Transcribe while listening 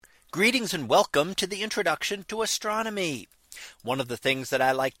Greetings and welcome to the introduction to astronomy. One of the things that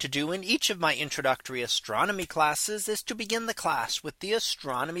I like to do in each of my introductory astronomy classes is to begin the class with the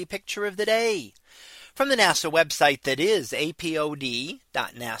astronomy picture of the day from the NASA website, that is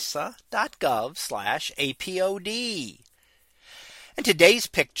apod.nasa.gov/apod. And today's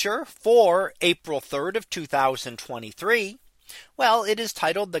picture for April 3rd of 2023. Well, it is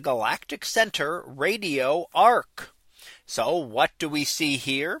titled the Galactic Center Radio Arc. So what do we see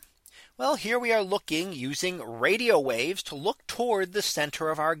here? Well, here we are looking using radio waves to look toward the center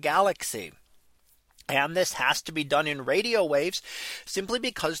of our galaxy. And this has to be done in radio waves simply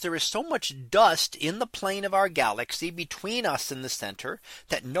because there is so much dust in the plane of our galaxy between us and the center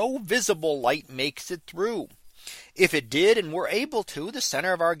that no visible light makes it through. If it did and were able to, the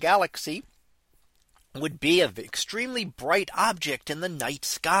center of our galaxy would be an extremely bright object in the night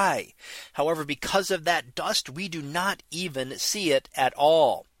sky. However, because of that dust, we do not even see it at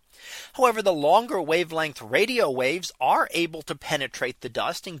all. However, the longer wavelength radio waves are able to penetrate the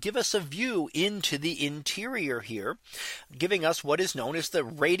dust and give us a view into the interior here, giving us what is known as the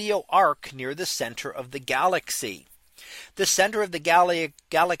radio arc near the center of the galaxy. The center of the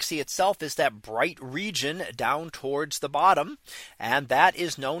galaxy itself is that bright region down towards the bottom, and that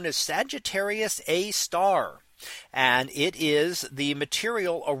is known as Sagittarius A star. And it is the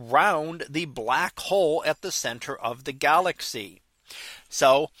material around the black hole at the center of the galaxy.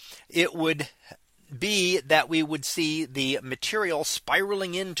 So it would be that we would see the material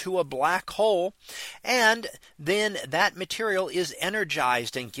spiraling into a black hole, and then that material is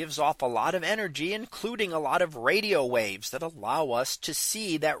energized and gives off a lot of energy, including a lot of radio waves that allow us to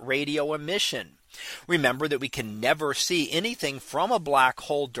see that radio emission. Remember that we can never see anything from a black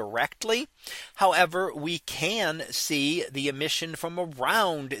hole directly. However, we can see the emission from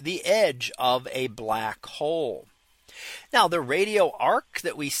around the edge of a black hole. Now, the radio arc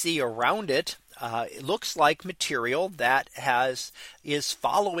that we see around it, it looks like material that is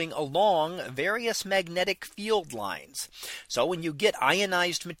following along various magnetic field lines. So when you get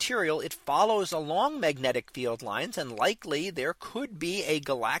ionized material, it follows along magnetic field lines, and likely there could be a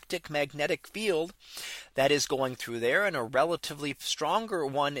galactic magnetic field that is going through there, and a relatively stronger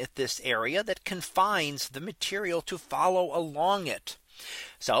one at this area that confines the material to follow along it.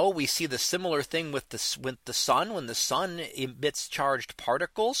 So we see the similar thing with the sun. When the sun emits charged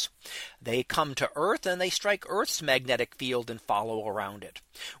particles, they come to Earth and they strike Earth's magnetic field and follow around it.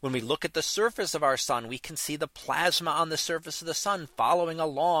 When we look at the surface of our sun, we can see the plasma on the surface of the sun following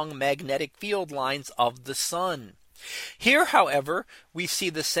along magnetic field lines of the sun. Here, however, we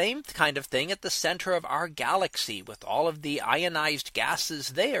see the same kind of thing at the center of our galaxy with all of the ionized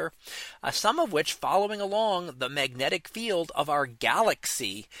gases there, some of which following along the magnetic field of our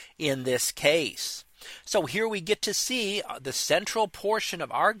galaxy in this case. So here we get to see the central portion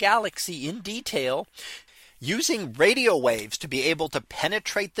of our galaxy in detail, using radio waves to be able to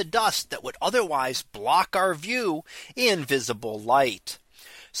penetrate the dust that would otherwise block our view in visible light.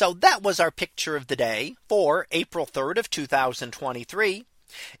 So that was our picture of the day for April 3rd of 2023.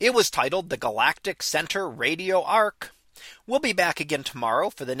 It was titled the Galactic Center Radio Arc. We'll be back again tomorrow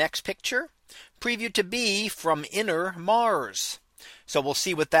for the next picture, previewed to be from inner Mars. So we'll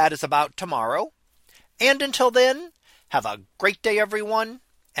see what that is about tomorrow. And until then, have a great day, everyone,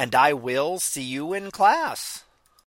 and I will see you in class.